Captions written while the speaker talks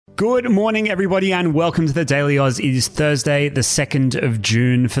Good morning, everybody, and welcome to the Daily Oz. It is Thursday, the 2nd of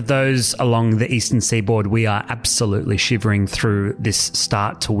June. For those along the eastern seaboard, we are absolutely shivering through this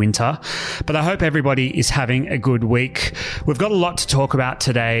start to winter, but I hope everybody is having a good week. We've got a lot to talk about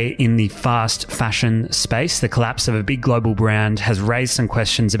today in the fast fashion space. The collapse of a big global brand has raised some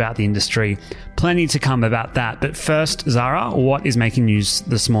questions about the industry. Plenty to come about that. But first, Zara, what is making news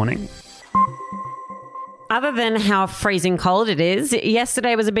this morning? Other than how freezing cold it is,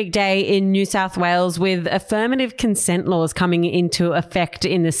 yesterday was a big day in New South Wales with affirmative consent laws coming into effect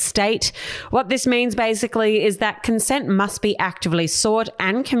in the state. What this means basically is that consent must be actively sought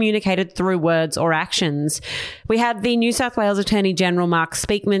and communicated through words or actions. We had the New South Wales Attorney General Mark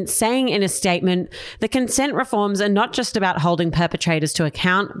Speakman saying in a statement, the consent reforms are not just about holding perpetrators to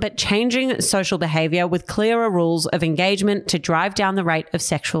account, but changing social behaviour with clearer rules of engagement to drive down the rate of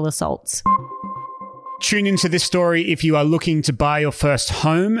sexual assaults. Tune into this story if you are looking to buy your first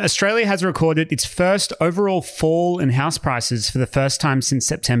home. Australia has recorded its first overall fall in house prices for the first time since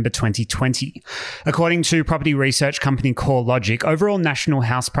September 2020. According to property research company CoreLogic, overall national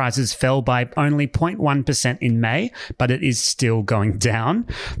house prices fell by only 0.1% in May, but it is still going down.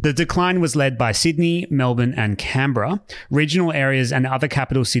 The decline was led by Sydney, Melbourne and Canberra. Regional areas and other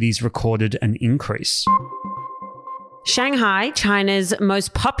capital cities recorded an increase. Shanghai, China's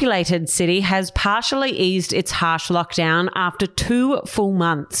most populated city, has partially eased its harsh lockdown after 2 full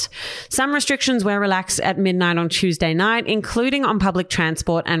months. Some restrictions were relaxed at midnight on Tuesday night, including on public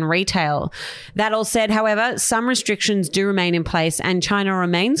transport and retail. That all said, however, some restrictions do remain in place and China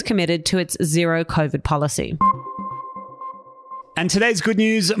remains committed to its zero COVID policy. And today's good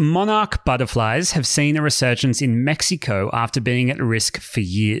news, monarch butterflies have seen a resurgence in Mexico after being at risk for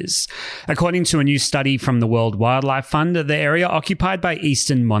years. According to a new study from the World Wildlife Fund, the area occupied by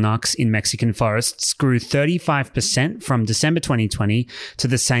eastern monarchs in Mexican forests grew 35% from December 2020 to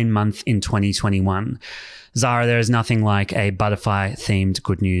the same month in 2021. Zara, there is nothing like a butterfly-themed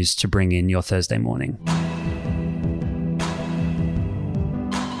good news to bring in your Thursday morning.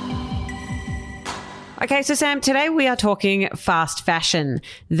 Okay, so Sam, today we are talking fast fashion.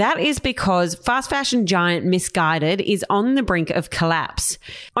 That is because fast fashion giant Missguided is on the brink of collapse.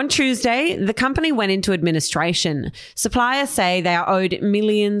 On Tuesday, the company went into administration. Suppliers say they are owed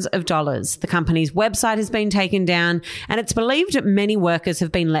millions of dollars. The company's website has been taken down, and it's believed many workers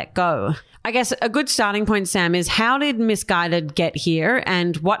have been let go. I guess a good starting point, Sam, is how did Missguided get here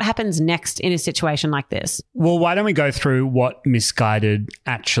and what happens next in a situation like this? Well, why don't we go through what Missguided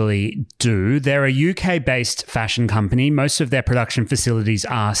actually do? They're a UK-based fashion company. Most of their production facilities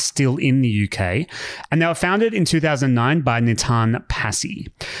are still in the UK, and they were founded in 2009 by Nitan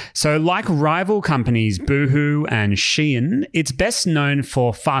Passy. So like rival companies Boohoo and Shein, it's best known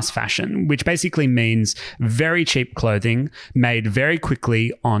for fast fashion, which basically means very cheap clothing made very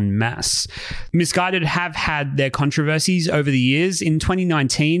quickly en masse. Missguided have had their controversies over the years. In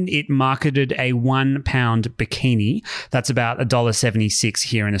 2019, it marketed a £1 bikini, that's about $1.76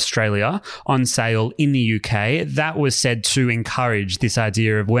 here in Australia, on sale in the UK. That was said to encourage this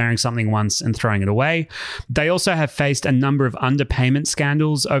idea of wearing something once and throwing it away. They also have faced a number of underpayment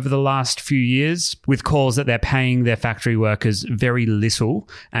scandals over the last few years, with calls that they're paying their factory workers very little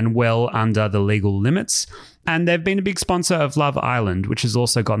and well under the legal limits. And they've been a big sponsor of Love Island, which has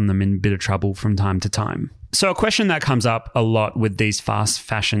also gotten them in a bit of trouble from time to time. So a question that comes up a lot with these fast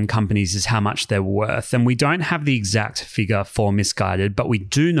fashion companies is how much they're worth. And we don't have the exact figure for Missguided, but we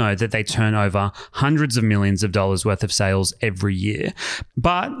do know that they turn over hundreds of millions of dollars worth of sales every year.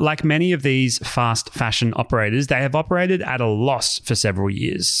 But like many of these fast fashion operators, they have operated at a loss for several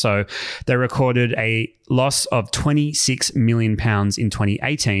years. So they recorded a loss of £26 million in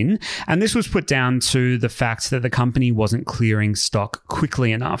 2018. And this was put down to the fact that the company wasn't clearing stock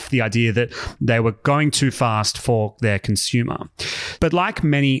quickly enough. The idea that they were going too fast for their consumer. But like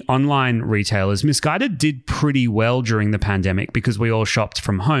many online retailers, Missguided did pretty well during the pandemic because we all shopped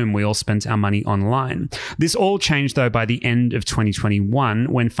from home. We all spent our money online. This all changed though by the end of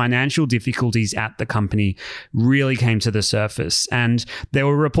 2021 when financial difficulties at the company really came to the surface. And there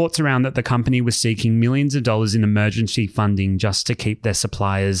were reports around that the company was seeking millions of dollars in emergency funding just to keep their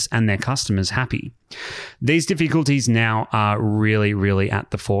suppliers and their customers happy. These difficulties now are really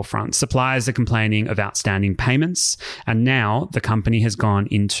at the forefront. Suppliers are complaining of outstanding payments, and now the company has gone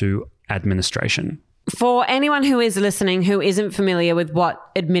into administration. For anyone who is listening who isn't familiar with what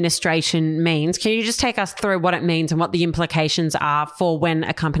administration means, can you just take us through what it means and what the implications are for when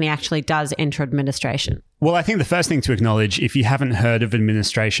a company actually does enter administration? Well, I think the first thing to acknowledge, if you haven't heard of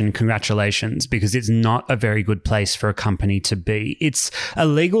administration, congratulations, because it's not a very good place for a company to be. It's a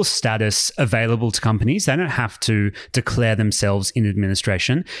legal status available to companies. They don't have to declare themselves in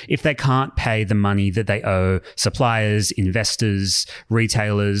administration if they can't pay the money that they owe suppliers, investors,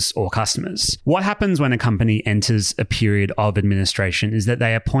 retailers, or customers. What happens when a company enters a period of administration is that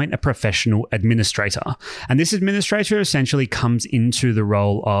they appoint a professional administrator. And this administrator essentially comes into the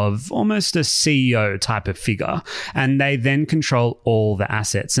role of almost a CEO type of figure, and they then control all the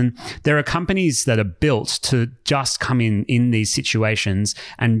assets. And there are companies that are built to just come in these situations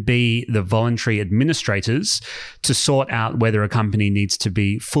and be the voluntary administrators to sort out whether a company needs to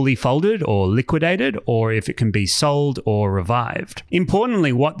be fully folded or liquidated, or if it can be sold or revived.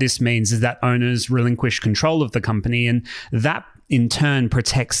 Importantly, what this means is that owners relinquish control of the company, and that in turn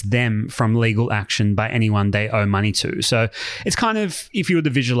protects them from legal action by anyone they owe money to. So it's kind of, if you were to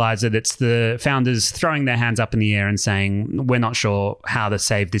visualize it, it's the founders throwing their hands up in the air and saying, we're not sure how to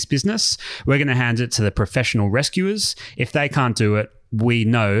save this business. We're going to hand it to the professional rescuers. If they can't do it, we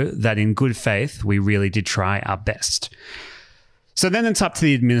know that in good faith, we really did try our best. So then it's up to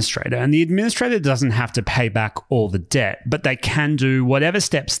the administrator, and the administrator doesn't have to pay back all the debt, but they can do whatever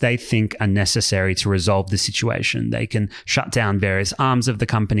steps they think are necessary to resolve the situation. They can shut down various arms of the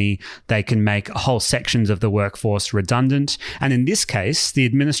company. They can make whole sections of the workforce redundant. And in this case, the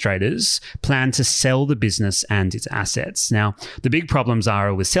administrators plan to sell the business and its assets. Now, the big problems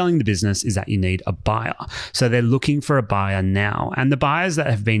are with selling the business is that you need a buyer. So they're looking for a buyer now. And the buyers that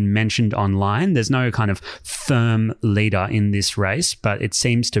have been mentioned online, there's no kind of firm leader in this race, but it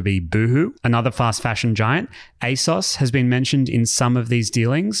seems to be Boohoo, another fast fashion giant. ASOS has been mentioned in some of these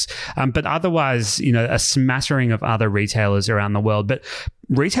dealings, but otherwise, a smattering of other retailers around the world. But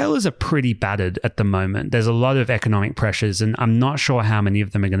retailers are pretty battered at the moment. There's a lot of economic pressures, and I'm not sure how many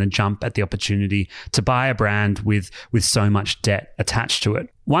of them are going to jump at the opportunity to buy a brand with so much debt attached to it.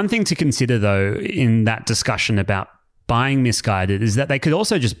 One thing to consider, though, in that discussion about buying Missguided is that they could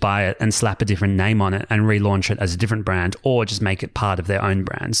also just buy it and slap a different name on it and relaunch it as a different brand, or just make it part of their own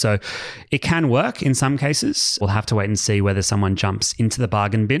brand. So it can work in some cases. We'll have to wait and see whether someone jumps into the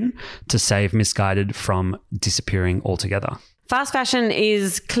bargain bin to save Missguided from disappearing altogether. Fast fashion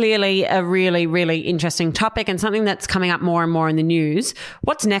is clearly a really, really interesting topic and something that's coming up more and more in the news.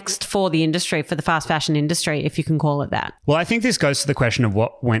 What's next for the industry, for the fast fashion industry, if you can call it that? Well, I think this goes to the question of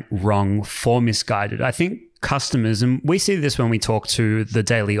what went wrong for Missguided. I think customers, and we see this when we talk to the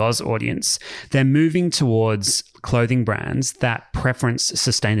Daily Oz audience, they're moving towards clothing brands that preference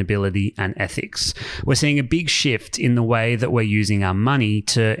sustainability and ethics. We're seeing a big shift in the way that we're using our money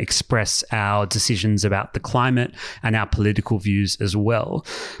to express our decisions about the climate and our political views as well.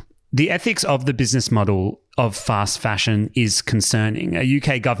 The ethics of the business model of fast fashion is concerning. A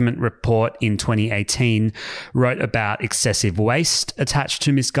UK government report in 2018 wrote about excessive waste attached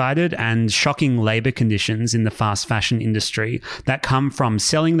to Missguided and shocking labour conditions in the fast fashion industry that come from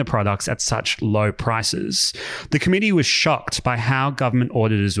selling the products at such low prices. The committee was shocked by how government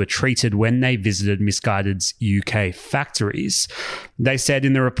auditors were treated when they visited Missguided's UK factories. They said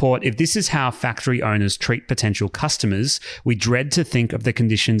in the report, if this is how factory owners treat potential customers, we dread to think of the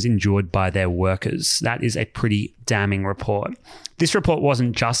conditions endured by their workers. That is a pretty damning report. This report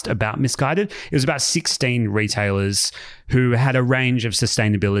wasn't just about Missguided. It was about 16 retailers who had a range of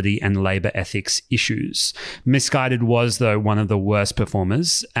sustainability and labour ethics issues. Missguided was, though, one of the worst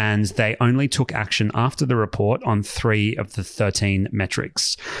performers, and they only took action after the report on 3 of the 13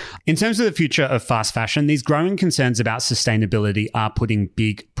 metrics. In terms of the future of fast fashion, these growing concerns about sustainability are putting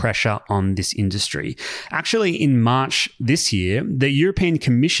big pressure on this industry. Actually, in March this year, the European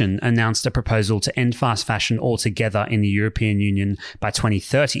Commission announced a proposal to end fast fashion altogether in the European Union by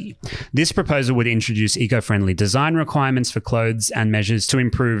 2030. This proposal would introduce eco-friendly design requirements for clothes and measures to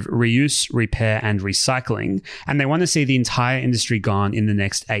improve reuse, repair, and recycling, and they want to see the entire industry gone in the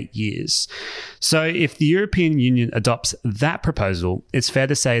next 8 years. So if the European Union adopts that proposal, it's fair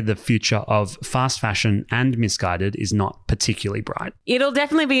to say the future of fast fashion and Missguided is not particularly bright. It'll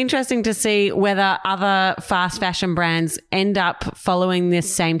definitely be interesting to see whether other fast fashion brands end up following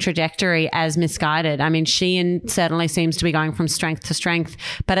this same trajectory as Missguided. I mean, Shein certainly seems to be going from strength to strength,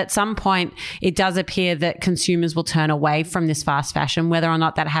 but at some point it does appear that consumers will turn away from this fast fashion. Whether or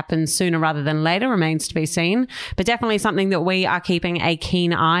not that happens sooner rather than later remains to be seen, but definitely something that we are keeping a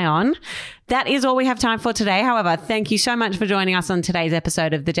keen eye on. That is all we have time for today. However, thank you so much for joining us on today's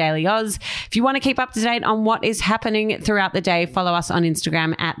episode of The Daily Oz. If you want to keep up to date on what is happening throughout the day, follow us on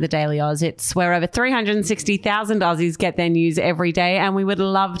Instagram at The Daily Oz. It's where over 360,000 Aussies get their news every day, and we would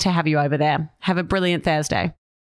love to have you over there. Have a brilliant Thursday.